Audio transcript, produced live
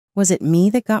Was it me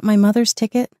that got my mother's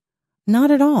ticket? Not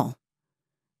at all.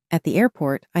 At the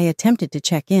airport, I attempted to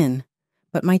check in,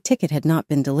 but my ticket had not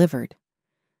been delivered.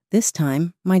 This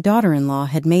time, my daughter-in-law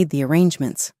had made the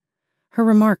arrangements. Her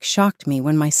remark shocked me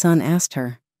when my son asked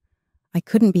her. I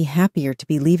couldn't be happier to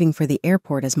be leaving for the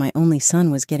airport as my only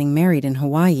son was getting married in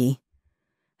Hawaii.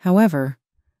 However,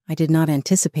 I did not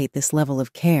anticipate this level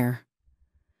of care.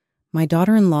 My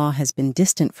daughter-in-law has been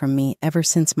distant from me ever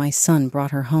since my son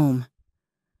brought her home.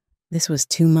 This was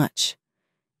too much,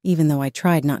 even though I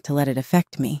tried not to let it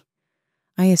affect me.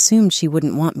 I assumed she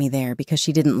wouldn't want me there because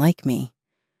she didn't like me.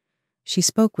 She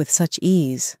spoke with such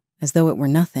ease, as though it were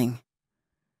nothing.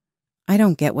 I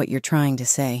don't get what you're trying to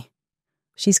say.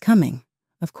 She's coming.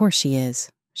 Of course she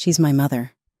is. She's my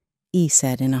mother, E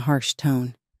said in a harsh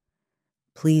tone.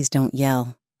 Please don't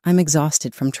yell. I'm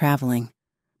exhausted from traveling,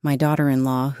 my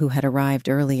daughter-in-law, who had arrived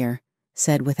earlier,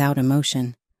 said without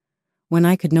emotion. When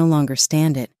I could no longer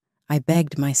stand it, I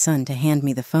begged my son to hand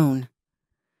me the phone.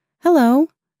 Hello,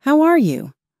 how are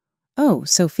you? Oh,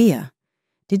 Sophia.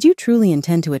 Did you truly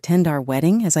intend to attend our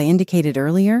wedding, as I indicated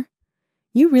earlier?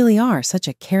 You really are such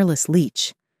a careless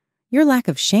leech. Your lack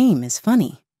of shame is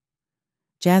funny.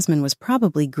 Jasmine was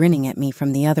probably grinning at me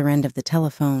from the other end of the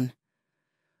telephone.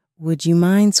 Would you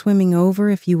mind swimming over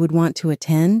if you would want to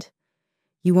attend?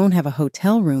 You won't have a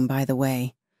hotel room, by the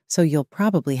way, so you'll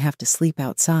probably have to sleep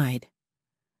outside.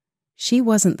 She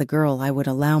wasn't the girl I would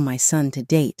allow my son to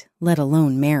date, let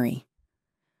alone marry.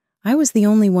 I was the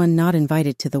only one not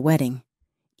invited to the wedding,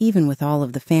 even with all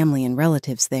of the family and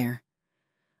relatives there.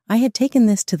 I had taken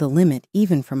this to the limit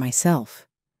even for myself.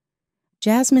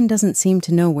 Jasmine doesn't seem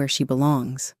to know where she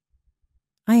belongs.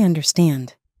 I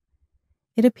understand.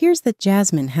 It appears that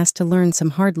Jasmine has to learn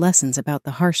some hard lessons about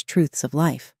the harsh truths of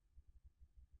life.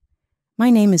 My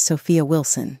name is Sophia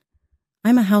Wilson.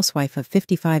 I'm a housewife of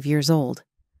 55 years old.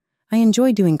 I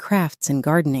enjoy doing crafts and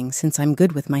gardening since I'm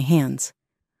good with my hands.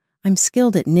 I'm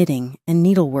skilled at knitting and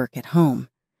needlework at home,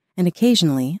 and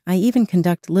occasionally I even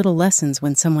conduct little lessons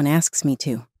when someone asks me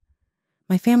to.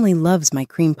 My family loves my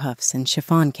cream puffs and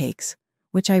chiffon cakes,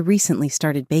 which I recently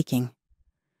started baking.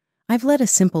 I've led a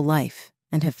simple life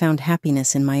and have found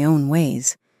happiness in my own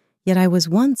ways, yet I was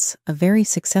once a very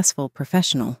successful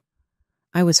professional.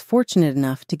 I was fortunate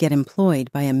enough to get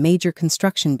employed by a major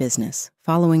construction business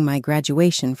following my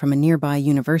graduation from a nearby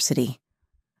university.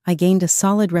 I gained a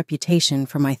solid reputation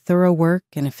for my thorough work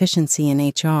and efficiency in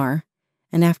HR,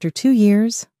 and after 2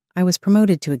 years, I was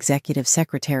promoted to executive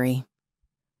secretary.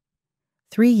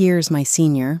 3 years my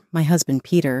senior, my husband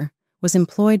Peter, was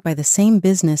employed by the same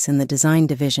business in the design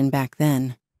division back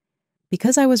then.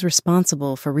 Because I was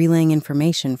responsible for relaying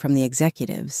information from the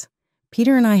executives,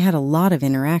 Peter and I had a lot of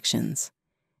interactions,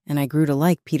 and I grew to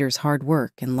like Peter's hard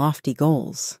work and lofty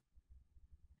goals.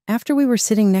 After we were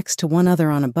sitting next to one another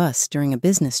on a bus during a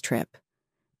business trip,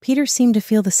 Peter seemed to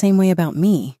feel the same way about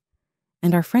me,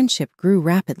 and our friendship grew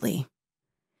rapidly.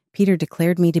 Peter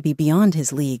declared me to be beyond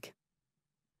his league.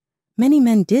 Many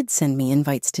men did send me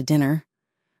invites to dinner,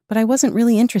 but I wasn't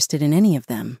really interested in any of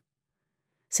them.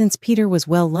 Since Peter was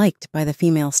well liked by the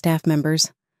female staff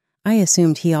members, I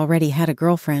assumed he already had a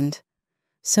girlfriend,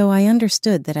 so I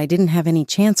understood that I didn't have any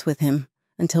chance with him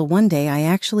until one day I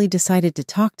actually decided to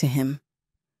talk to him.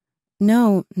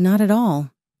 No, not at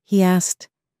all. He asked,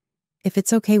 "If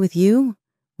it's okay with you,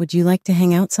 would you like to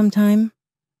hang out sometime?"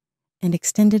 and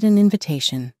extended an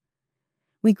invitation.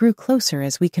 We grew closer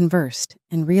as we conversed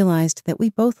and realized that we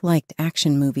both liked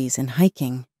action movies and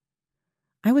hiking.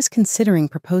 I was considering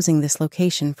proposing this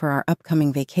location for our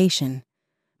upcoming vacation,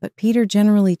 but Peter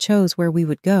generally chose where we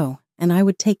would go, and I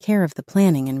would take care of the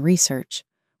planning and research,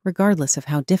 regardless of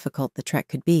how difficult the trek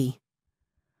could be.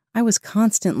 I was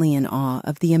constantly in awe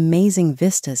of the amazing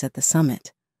vistas at the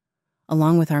summit.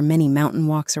 Along with our many mountain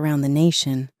walks around the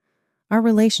nation, our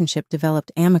relationship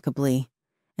developed amicably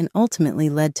and ultimately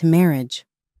led to marriage.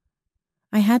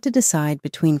 I had to decide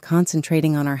between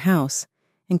concentrating on our house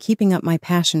and keeping up my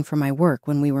passion for my work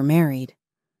when we were married.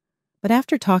 But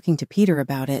after talking to Peter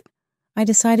about it, I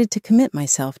decided to commit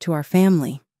myself to our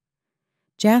family.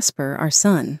 Jasper, our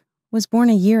son, was born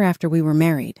a year after we were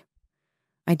married.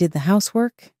 I did the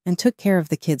housework and took care of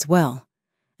the kids well,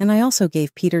 and I also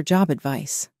gave Peter job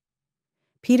advice.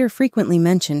 Peter frequently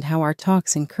mentioned how our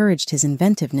talks encouraged his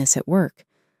inventiveness at work,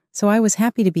 so I was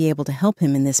happy to be able to help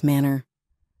him in this manner.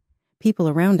 People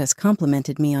around us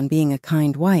complimented me on being a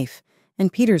kind wife,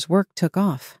 and Peter's work took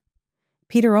off.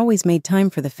 Peter always made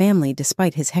time for the family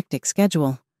despite his hectic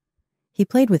schedule. He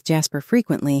played with Jasper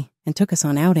frequently and took us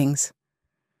on outings.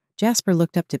 Jasper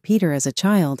looked up to Peter as a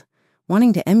child,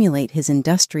 wanting to emulate his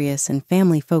industrious and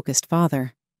family-focused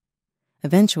father.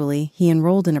 Eventually, he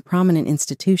enrolled in a prominent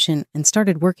institution and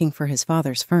started working for his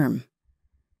father's firm.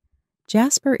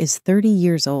 Jasper is 30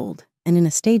 years old and in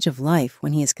a stage of life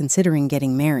when he is considering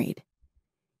getting married.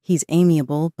 He's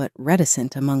amiable but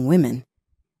reticent among women,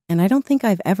 and I don't think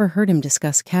I've ever heard him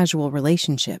discuss casual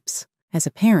relationships. As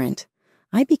a parent,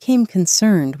 I became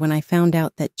concerned when I found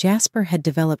out that Jasper had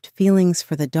developed feelings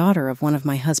for the daughter of one of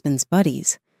my husband's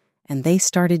buddies, and they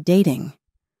started dating.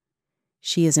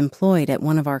 She is employed at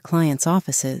one of our clients'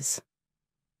 offices.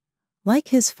 Like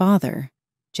his father,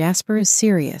 Jasper is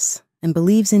serious and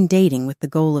believes in dating with the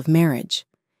goal of marriage,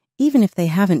 even if they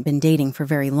haven't been dating for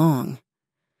very long.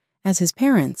 As his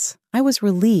parents, I was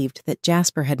relieved that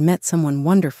Jasper had met someone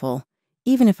wonderful,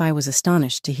 even if I was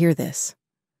astonished to hear this.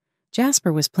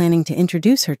 Jasper was planning to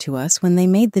introduce her to us when they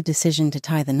made the decision to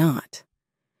tie the knot.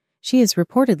 She is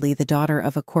reportedly the daughter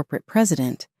of a corporate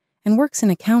president and works in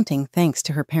accounting thanks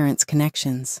to her parents'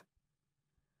 connections.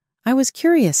 I was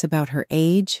curious about her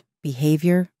age,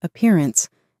 behavior, appearance,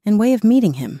 and way of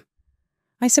meeting him.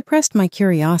 I suppressed my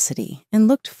curiosity and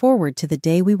looked forward to the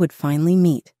day we would finally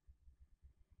meet.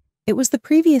 It was the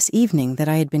previous evening that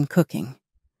I had been cooking.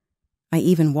 I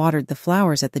even watered the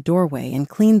flowers at the doorway and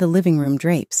cleaned the living room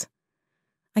drapes.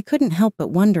 I couldn't help but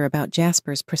wonder about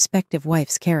Jasper's prospective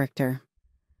wife's character.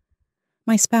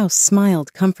 My spouse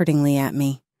smiled comfortingly at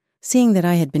me, seeing that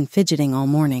I had been fidgeting all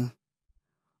morning.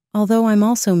 Although I'm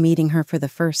also meeting her for the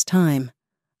first time,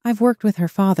 I've worked with her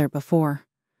father before.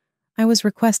 I was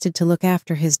requested to look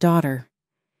after his daughter.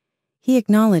 He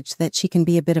acknowledged that she can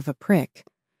be a bit of a prick,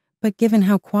 but given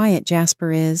how quiet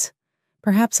Jasper is,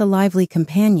 perhaps a lively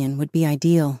companion would be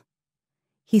ideal.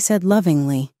 He said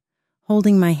lovingly,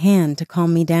 holding my hand to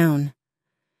calm me down.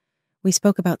 We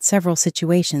spoke about several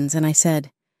situations, and I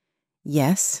said,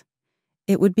 yes,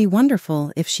 it would be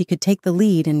wonderful if she could take the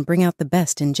lead and bring out the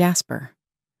best in Jasper.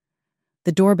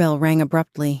 The doorbell rang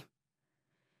abruptly.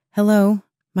 "Hello,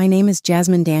 my name is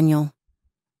Jasmine Daniel,"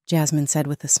 Jasmine said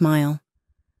with a smile.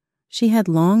 She had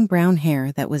long brown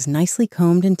hair that was nicely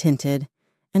combed and tinted,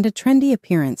 and a trendy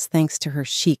appearance thanks to her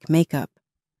chic makeup.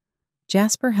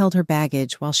 Jasper held her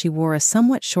baggage while she wore a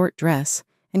somewhat short dress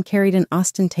and carried an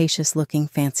ostentatious-looking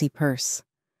fancy purse.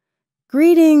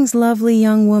 "Greetings, lovely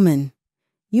young woman.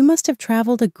 You must have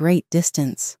traveled a great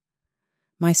distance."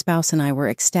 My spouse and I were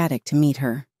ecstatic to meet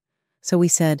her, so we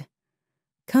said,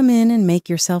 "Come in and make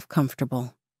yourself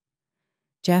comfortable."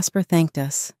 Jasper thanked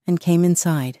us and came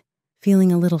inside,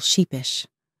 feeling a little sheepish.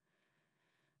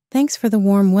 "Thanks for the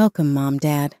warm welcome, Mom,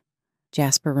 Dad,"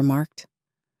 Jasper remarked.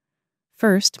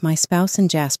 First, my spouse and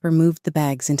Jasper moved the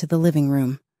bags into the living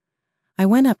room. I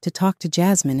went up to talk to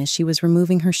Jasmine as she was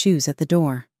removing her shoes at the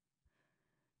door.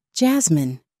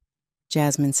 "Jasmine,"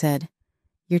 Jasmine said,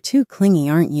 "you're too clingy,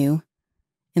 aren't you?"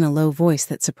 in a low voice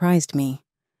that surprised me.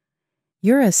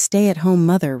 "You're a stay-at-home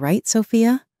mother, right,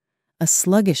 Sophia? A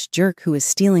sluggish jerk who is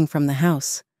stealing from the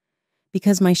house.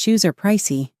 Because my shoes are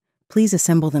pricey, please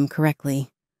assemble them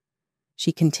correctly."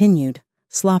 She continued,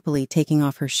 sloppily taking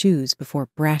off her shoes before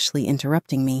brashly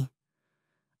interrupting me.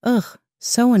 "Ugh,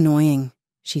 so annoying,"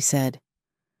 she said.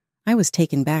 I was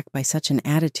taken back by such an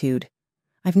attitude.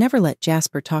 I've never let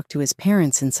Jasper talk to his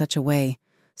parents in such a way,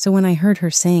 so when I heard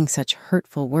her saying such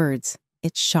hurtful words,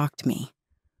 it shocked me.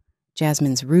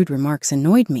 Jasmine's rude remarks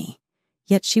annoyed me,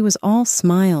 yet she was all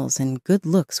smiles and good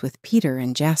looks with Peter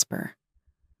and Jasper.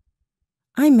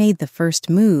 I made the first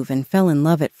move and fell in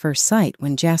love at first sight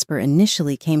when Jasper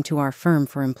initially came to our firm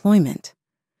for employment.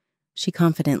 She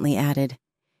confidently added,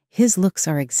 "His looks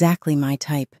are exactly my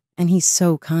type, and he's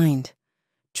so kind.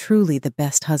 Truly the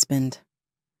best husband."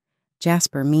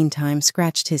 Jasper, meantime,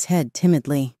 scratched his head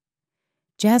timidly.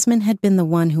 Jasmine had been the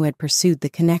one who had pursued the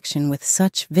connection with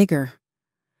such vigor.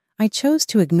 I chose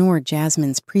to ignore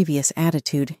Jasmine's previous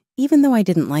attitude, even though I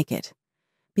didn't like it,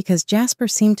 because Jasper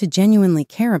seemed to genuinely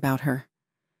care about her.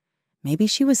 Maybe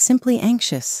she was simply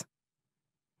anxious.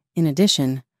 In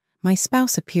addition, my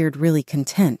spouse appeared really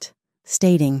content,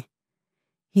 stating,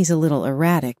 "He's a little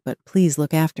erratic, but please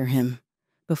look after him,"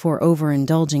 before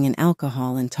overindulging in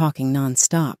alcohol and talking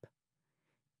nonstop.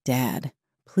 "Dad,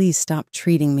 please stop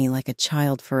treating me like a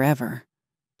child forever,"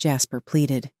 Jasper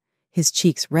pleaded, his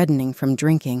cheeks reddening from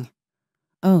drinking.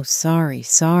 "Oh, sorry.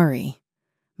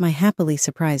 My happily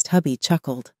surprised hubby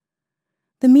chuckled.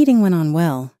 The meeting went on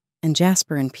well, and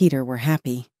Jasper and Peter were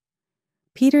happy.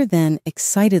 Peter then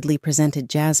excitedly presented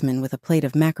Jasmine with a plate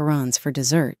of macarons for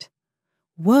dessert.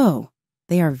 "Whoa,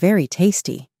 they are very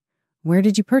tasty. Where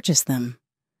did you purchase them?"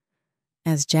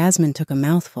 As Jasmine took a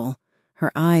mouthful,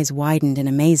 her eyes widened in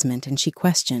amazement and she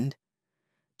questioned.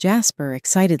 Jasper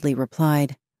excitedly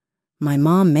replied, "My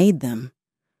mom made them,"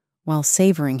 while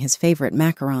savoring his favorite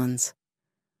macarons.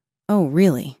 Oh,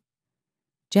 really?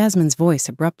 Jasmine's voice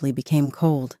abruptly became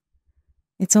cold.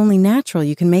 It's only natural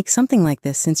you can make something like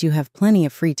this since you have plenty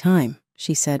of free time,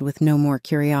 she said with no more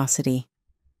curiosity.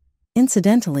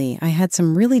 Incidentally, I had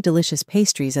some really delicious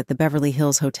pastries at the Beverly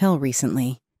Hills Hotel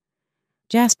recently.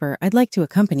 Jasper, I'd like to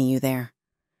accompany you there.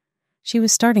 She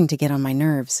was starting to get on my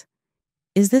nerves.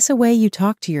 Is this a way you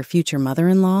talk to your future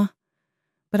mother-in-law?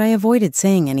 But I avoided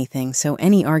saying anything so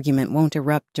any argument won't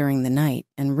erupt during the night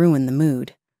and ruin the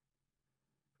mood.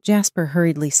 Jasper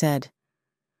hurriedly said,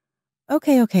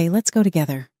 Okay, let's go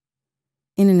together,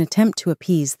 in an attempt to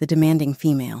appease the demanding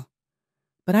female.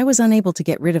 But I was unable to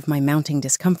get rid of my mounting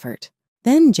discomfort.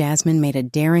 Then Jasmine made a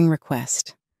daring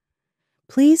request.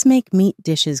 Please make meat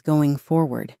dishes going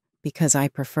forward, because I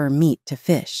prefer meat to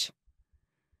fish.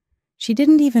 She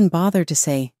didn't even bother to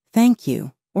say thank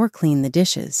you or clean the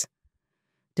dishes.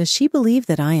 Does she believe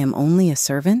that I am only a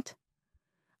servant?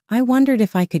 I wondered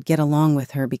if I could get along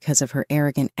with her because of her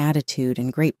arrogant attitude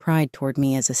and great pride toward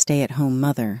me as a stay-at-home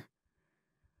mother.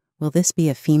 Will this be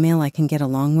a female I can get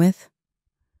along with?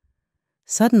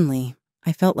 Suddenly,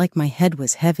 I felt like my head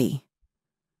was heavy.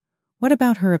 What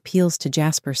about her appeals to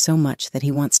Jasper so much that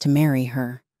he wants to marry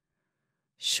her?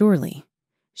 Surely,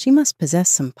 she must possess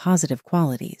some positive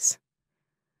qualities.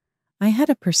 I had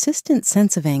a persistent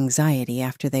sense of anxiety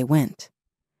after they went.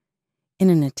 In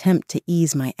an attempt to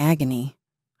ease my agony,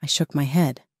 I shook my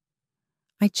head.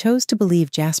 I chose to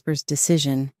believe Jasper's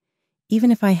decision,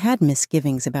 even if I had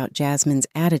misgivings about Jasmine's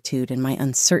attitude and my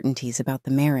uncertainties about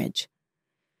the marriage.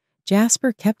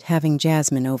 Jasper kept having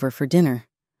Jasmine over for dinner.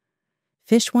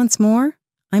 Fish once more?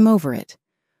 I'm over it.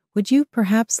 Would you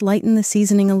perhaps lighten the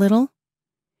seasoning a little?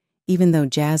 Even though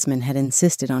Jasmine had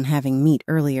insisted on having meat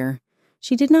earlier,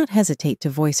 she did not hesitate to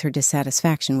voice her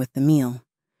dissatisfaction with the meal.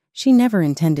 She never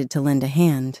intended to lend a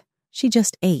hand. She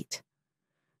just ate.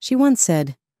 She once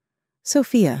said,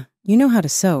 Sophia, you know how to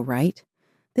sew, right?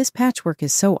 This patchwork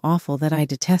is so awful that I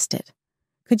detest it.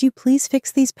 Could you please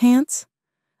fix these pants?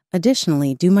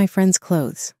 Additionally, do my friend's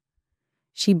clothes.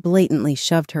 She blatantly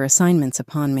shoved her assignments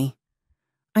upon me.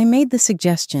 I made the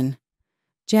suggestion,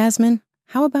 Jasmine,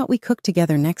 how about we cook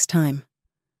together next time?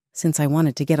 Since I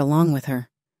wanted to get along with her.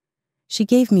 She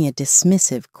gave me a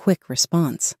dismissive, quick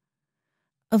response.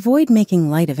 Avoid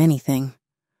making light of anything.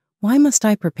 Why must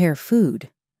I prepare food?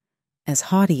 As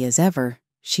haughty as ever,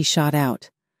 she shot out,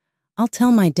 I'll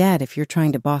tell my dad if you're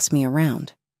trying to boss me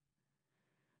around.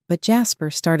 But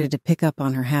Jasper started to pick up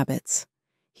on her habits.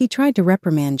 He tried to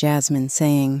reprimand Jasmine,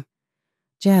 saying,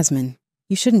 Jasmine,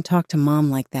 you shouldn't talk to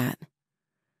Mom like that.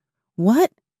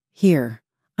 What? Here,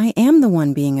 I am the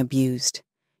one being abused.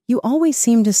 You always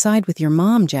seem to side with your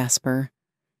mom, Jasper.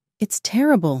 It's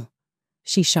terrible,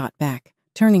 she shot back,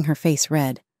 turning her face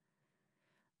red.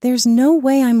 There's no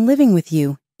way I'm living with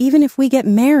you, even if we get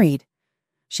married,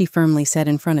 she firmly said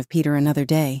in front of Peter another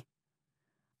day.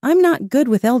 I'm not good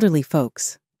with elderly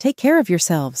folks. Take care of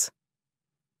yourselves.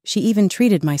 She even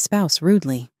treated my spouse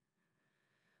rudely.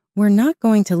 We're not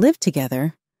going to live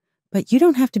together, but you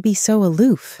don't have to be so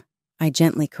aloof, I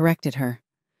gently corrected her.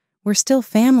 We're still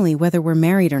family whether we're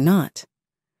married or not.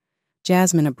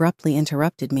 Jasmine abruptly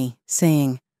interrupted me,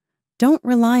 saying, Don't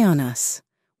rely on us.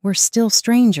 We're still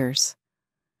strangers.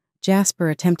 Jasper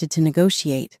attempted to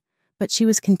negotiate, but she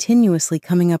was continuously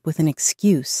coming up with an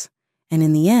excuse, and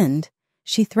in the end,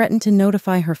 she threatened to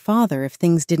notify her father if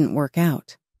things didn't work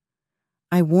out.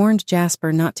 I warned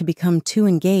Jasper not to become too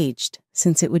engaged,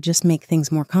 since it would just make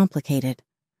things more complicated.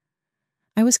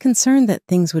 I was concerned that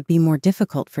things would be more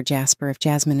difficult for Jasper if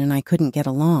Jasmine and I couldn't get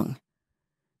along.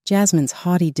 Jasmine's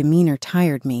haughty demeanor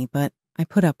tired me, but I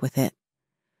put up with it.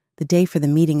 The day for the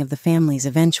meeting of the families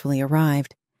eventually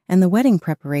arrived, and the wedding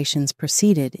preparations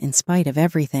proceeded in spite of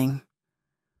everything.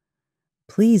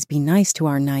 Please be nice to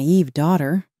our naive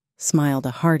daughter, smiled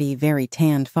a hearty, very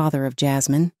tanned father of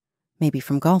Jasmine, maybe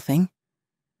from golfing.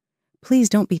 Please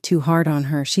don't be too hard on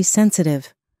her, she's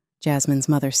sensitive, Jasmine's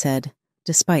mother said,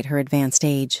 despite her advanced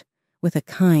age, with a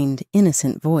kind,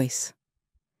 innocent voice.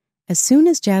 As soon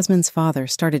as Jasmine's father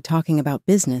started talking about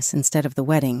business instead of the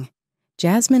wedding,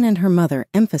 Jasmine and her mother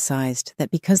emphasized that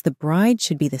because the bride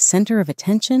should be the center of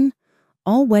attention,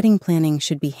 all wedding planning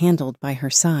should be handled by her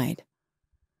side.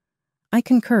 I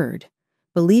concurred,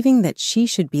 believing that she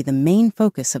should be the main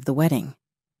focus of the wedding.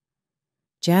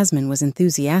 Jasmine was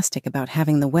enthusiastic about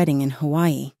having the wedding in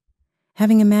Hawaii,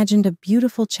 having imagined a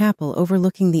beautiful chapel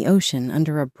overlooking the ocean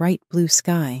under a bright blue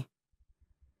sky.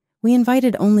 We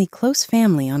invited only close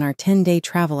family on our 10-day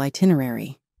travel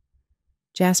itinerary.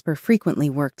 Jasper frequently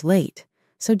worked late,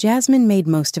 so Jasmine made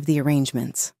most of the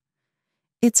arrangements.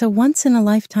 It's a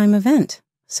once-in-a-lifetime event,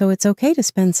 so it's okay to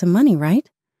spend some money, right?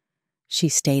 She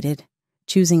stated,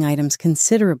 choosing items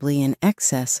considerably in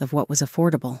excess of what was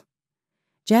affordable.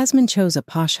 Jasmine chose a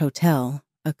posh hotel,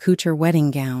 a couture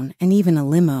wedding gown, and even a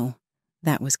limo.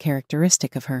 That was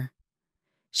characteristic of her.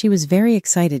 She was very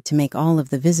excited to make all of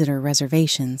the visitor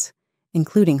reservations,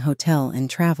 including hotel and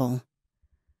travel.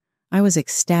 I was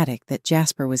ecstatic that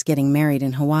Jasper was getting married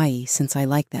in Hawaii since I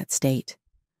liked that state.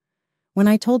 When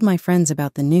I told my friends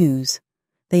about the news,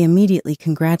 they immediately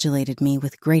congratulated me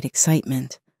with great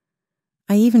excitement.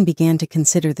 I even began to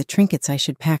consider the trinkets I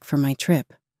should pack for my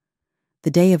trip.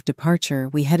 The day of departure,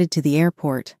 we headed to the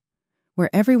airport, where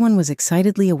everyone was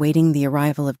excitedly awaiting the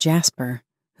arrival of Jasper,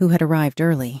 who had arrived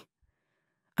early.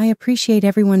 I appreciate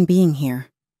everyone being here.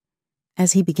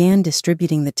 As he began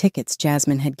distributing the tickets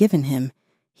Jasmine had given him,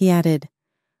 he added,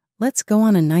 "Let's go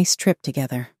on a nice trip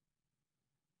together."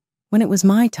 When it was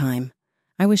my time,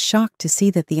 I was shocked to see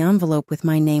that the envelope with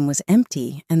my name was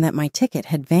empty and that my ticket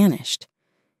had vanished.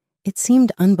 It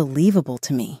seemed unbelievable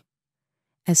to me.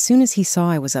 As soon as he saw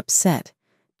I was upset,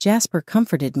 Jasper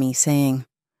comforted me, saying,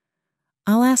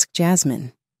 "I'll ask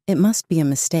Jasmine. It must be a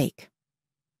mistake."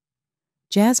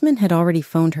 Jasmine had already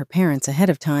phoned her parents ahead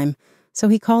of time, so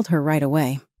he called her right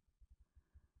away.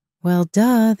 "Well,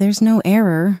 duh, there's no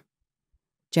error,"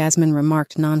 Jasmine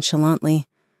remarked nonchalantly.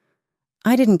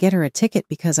 "I didn't get her a ticket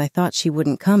because I thought she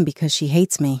wouldn't come because she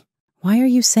hates me. Why are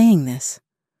you saying this?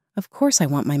 Of course I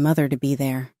want my mother to be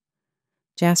there."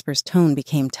 Jasper's tone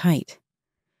became tight.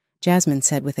 Jasmine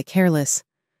said with a careless,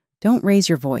 "Don't raise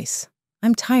your voice.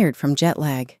 I'm tired from jet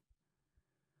lag."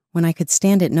 When I could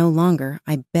stand it no longer,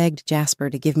 I begged Jasper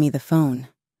to give me the phone.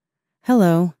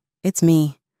 "Hello, it's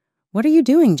me. What are you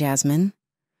doing, Jasmine?"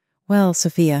 "Well,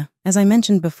 Sophia, as I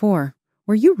mentioned before,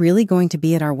 were you really going to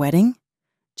be at our wedding?"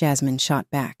 Jasmine shot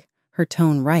back, her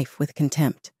tone rife with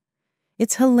contempt.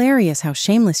 "It's hilarious how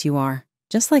shameless you are,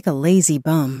 just like a lazy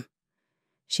bum."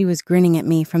 She was grinning at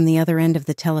me from the other end of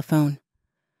the telephone.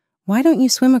 "Why don't you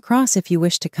swim across if you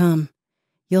wish to come?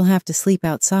 You'll have to sleep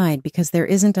outside because there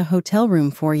isn't a hotel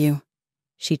room for you."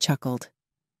 She chuckled.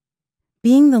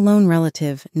 Being the lone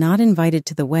relative not invited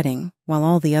to the wedding while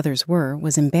all the others were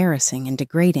was embarrassing and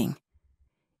degrading.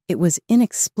 It was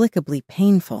inexplicably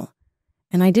painful,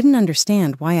 and I didn't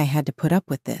understand why I had to put up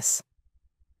with this.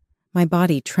 My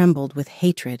body trembled with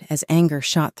hatred as anger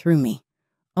shot through me,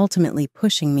 ultimately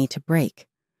pushing me to break.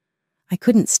 I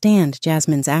couldn't stand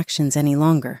Jasmine's actions any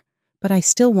longer, but I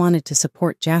still wanted to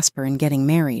support Jasper in getting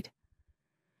married.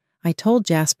 I told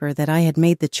Jasper that I had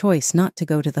made the choice not to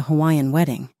go to the Hawaiian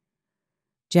wedding.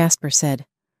 Jasper said,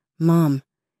 "Mom,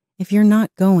 if you're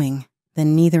not going,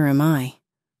 then neither am I,"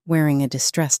 wearing a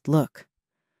distressed look.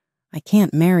 "I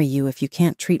can't marry you if you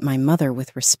can't treat my mother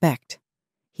with respect,"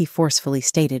 he forcefully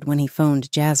stated when he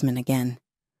phoned Jasmine again.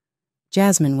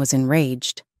 Jasmine was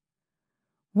enraged.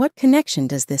 "What connection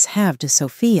does this have to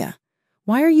Sophia?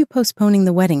 Why are you postponing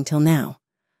the wedding till now?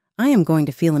 I am going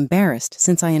to feel embarrassed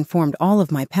since I informed all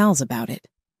of my pals about it."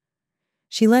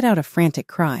 She let out a frantic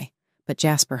cry, but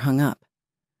Jasper hung up.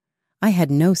 I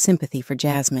had no sympathy for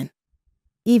Jasmine.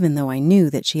 Even though I knew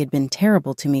that she had been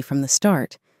terrible to me from the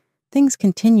start, things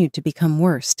continued to become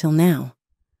worse till now.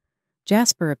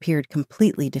 Jasper appeared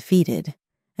completely defeated,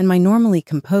 and my normally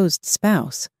composed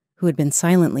spouse, who had been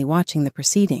silently watching the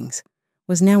proceedings,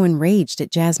 was now enraged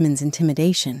at Jasmine's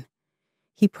intimidation.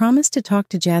 He promised to talk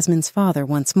to Jasmine's father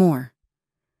once more.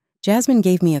 Jasmine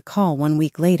gave me a call 1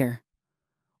 week later.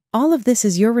 "All of this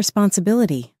is your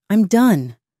responsibility. I'm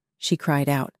done," she cried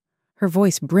out, her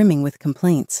voice brimming with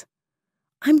complaints.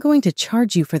 "I'm going to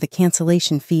charge you for the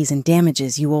cancellation fees and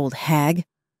damages, you old hag."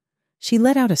 She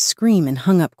let out a scream and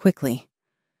hung up quickly.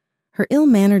 Her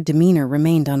ill-mannered demeanor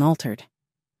remained unaltered.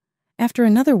 After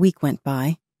another week went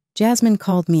by, Jasmine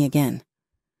called me again.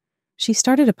 She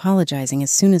started apologizing as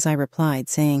soon as I replied,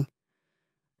 saying,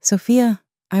 "Sophia,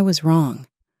 I was wrong.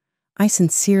 I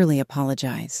sincerely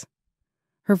apologize."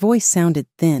 Her voice sounded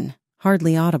thin,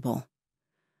 hardly audible.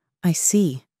 "I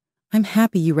see. I'm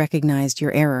happy you recognized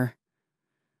your error."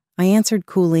 I answered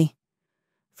coolly,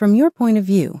 "From your point of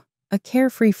view, a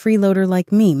carefree freeloader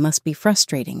like me must be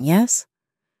frustrating, yes?"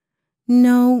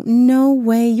 "No, no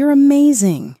way, you're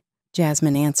amazing,"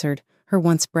 Jasmine answered, her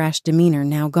once brash demeanor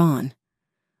now gone.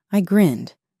 I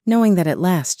grinned, knowing that at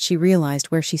last she realized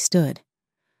where she stood.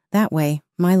 That way,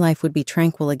 my life would be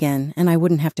tranquil again and I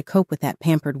wouldn't have to cope with that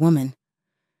pampered woman.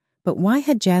 But why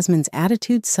had Jasmine's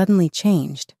attitude suddenly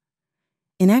changed?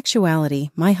 In actuality,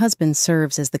 my husband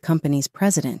serves as the company's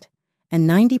president, and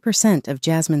 90% of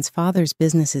Jasmine's father's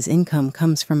business's income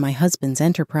comes from my husband's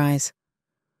enterprise.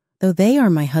 Though they are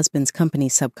my husband's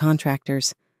company's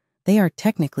subcontractors, they are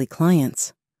technically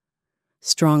clients.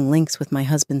 Strong links with my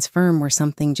husband's firm were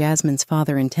something Jasmine's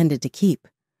father intended to keep.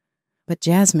 but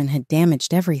Jasmine had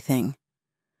damaged everything.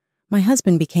 My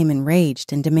husband became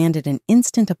enraged and demanded an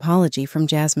instant apology from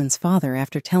Jasmine's father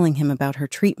after telling him about her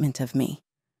treatment of me.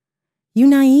 "You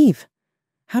naive!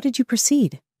 How did you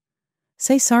proceed?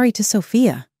 Say sorry to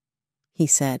Sophia," he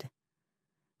said.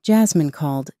 Jasmine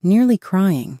called, nearly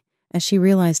crying, as she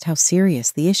realized how serious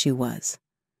the issue was.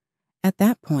 At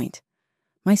that point,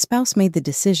 my spouse made the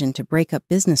decision to break up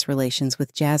business relations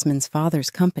with Jasmine's father's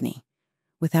company.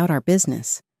 Without our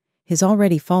business, his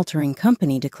already faltering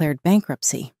company declared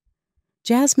bankruptcy.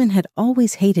 Jasmine had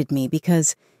always hated me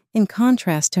because, in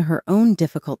contrast to her own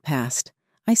difficult past,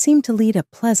 I seemed to lead a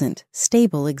pleasant,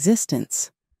 stable existence.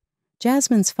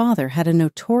 Jasmine's father had a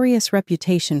notorious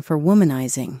reputation for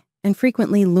womanizing and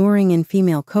frequently luring in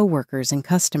female co-workers and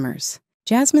customers.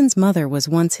 Jasmine's mother was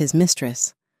once his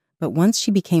mistress, but once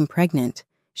she became pregnant,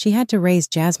 she had to raise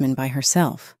Jasmine by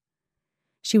herself.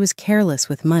 She was careless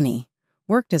with money,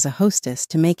 worked as a hostess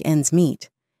to make ends meet,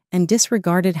 and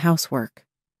disregarded housework.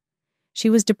 She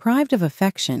was deprived of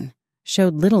affection,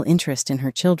 showed little interest in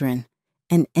her children,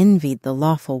 and envied the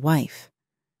lawful wife.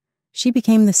 She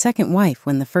became the second wife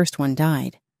when the first one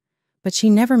died, but she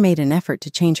never made an effort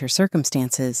to change her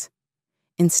circumstances.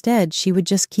 Instead, she would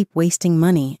just keep wasting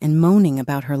money and moaning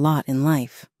about her lot in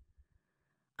life.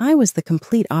 I was the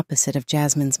complete opposite of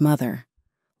Jasmine's mother,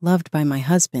 loved by my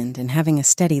husband and having a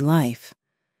steady life,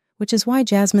 which is why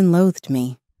Jasmine loathed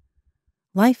me.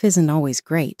 Life isn't always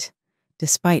great,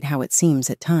 despite how it seems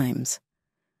at times.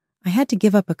 I had to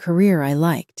give up a career I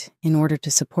liked in order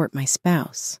to support my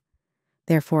spouse.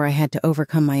 Therefore, I had to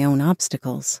overcome my own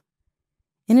obstacles.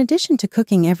 In addition to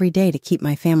cooking every day to keep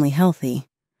my family healthy,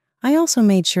 I also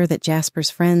made sure that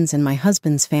Jasper's friends and my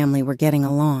husband's family were getting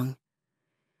along.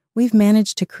 We've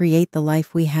managed to create the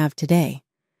life we have today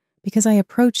because I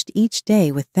approached each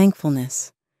day with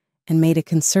thankfulness and made a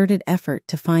concerted effort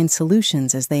to find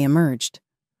solutions as they emerged.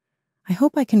 I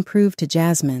hope I can prove to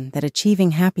Jasmine that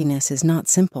achieving happiness is not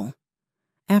simple.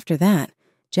 After that,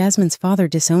 Jasmine's father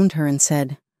disowned her and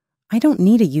said, "I don't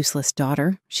need a useless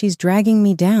daughter. She's dragging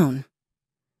me down."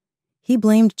 He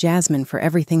blamed Jasmine for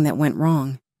everything that went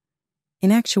wrong.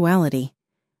 In actuality,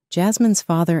 Jasmine's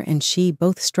father and she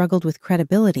both struggled with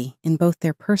credibility in both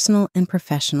their personal and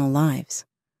professional lives.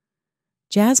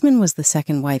 Jasmine was the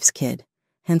second wife's kid,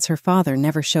 hence her father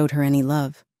never showed her any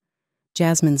love.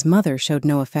 Jasmine's mother showed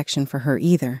no affection for her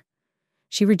either.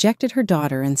 She rejected her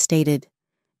daughter and stated,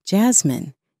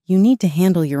 "Jasmine, you need to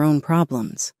handle your own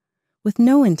problems," with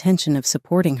no intention of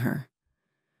supporting her.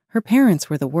 Her parents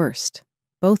were the worst,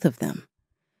 both of them.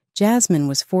 Jasmine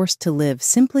was forced to live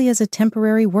simply as a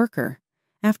temporary worker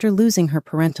after losing her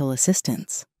parental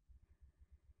assistance.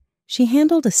 She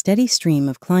handled a steady stream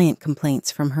of client complaints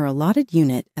from her allotted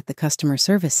unit at the customer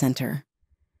service center.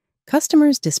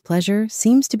 Customers' displeasure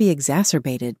seems to be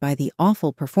exacerbated by the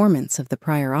awful performance of the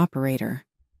prior operator.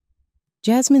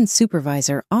 Jasmine's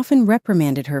supervisor often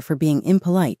reprimanded her for being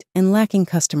impolite and lacking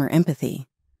customer empathy.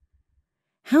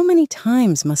 "How many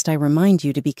times must I remind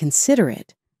you to be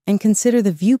considerate and consider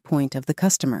the viewpoint of the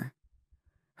customer?"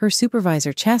 Her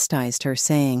supervisor chastised her,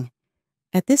 saying,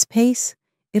 "At this pace,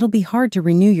 it'll be hard to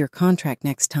renew your contract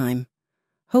next time.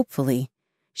 Hopefully,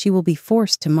 she will be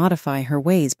forced to modify her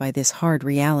ways by this hard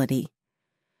reality."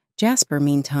 Jasper,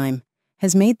 meantime,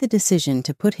 has made the decision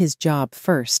to put his job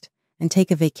first and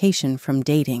take a vacation from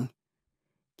dating.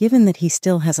 Given that he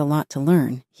still has a lot to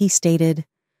learn, he stated,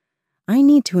 "I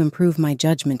need to improve my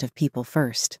judgment of people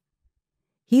first."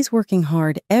 He's working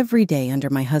hard every day under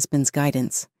my husband's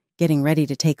guidance, getting ready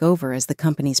to take over as the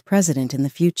company's president in the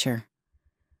future.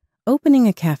 Opening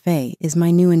a cafe is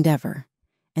my new endeavor,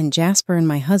 and Jasper and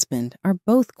my husband are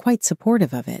both quite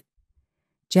supportive of it.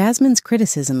 Jasmine's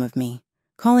criticism of me,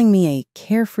 calling me a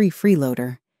carefree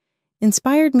freeloader,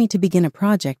 inspired me to begin a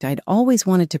project I'd always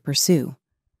wanted to pursue.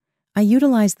 I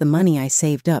utilized the money I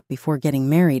saved up before getting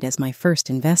married as my first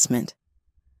investment.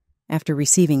 After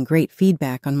receiving great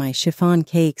feedback on my chiffon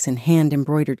cakes and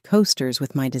hand-embroidered coasters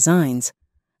with my designs,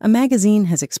 a magazine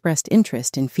has expressed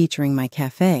interest in featuring my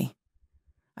cafe.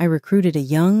 I recruited a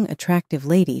young, attractive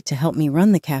lady to help me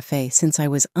run the cafe since I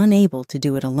was unable to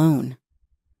do it alone.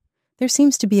 There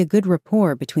seems to be a good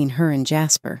rapport between her and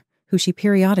Jasper, who she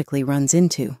periodically runs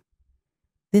into.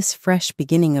 This fresh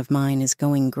beginning of mine is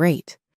going great.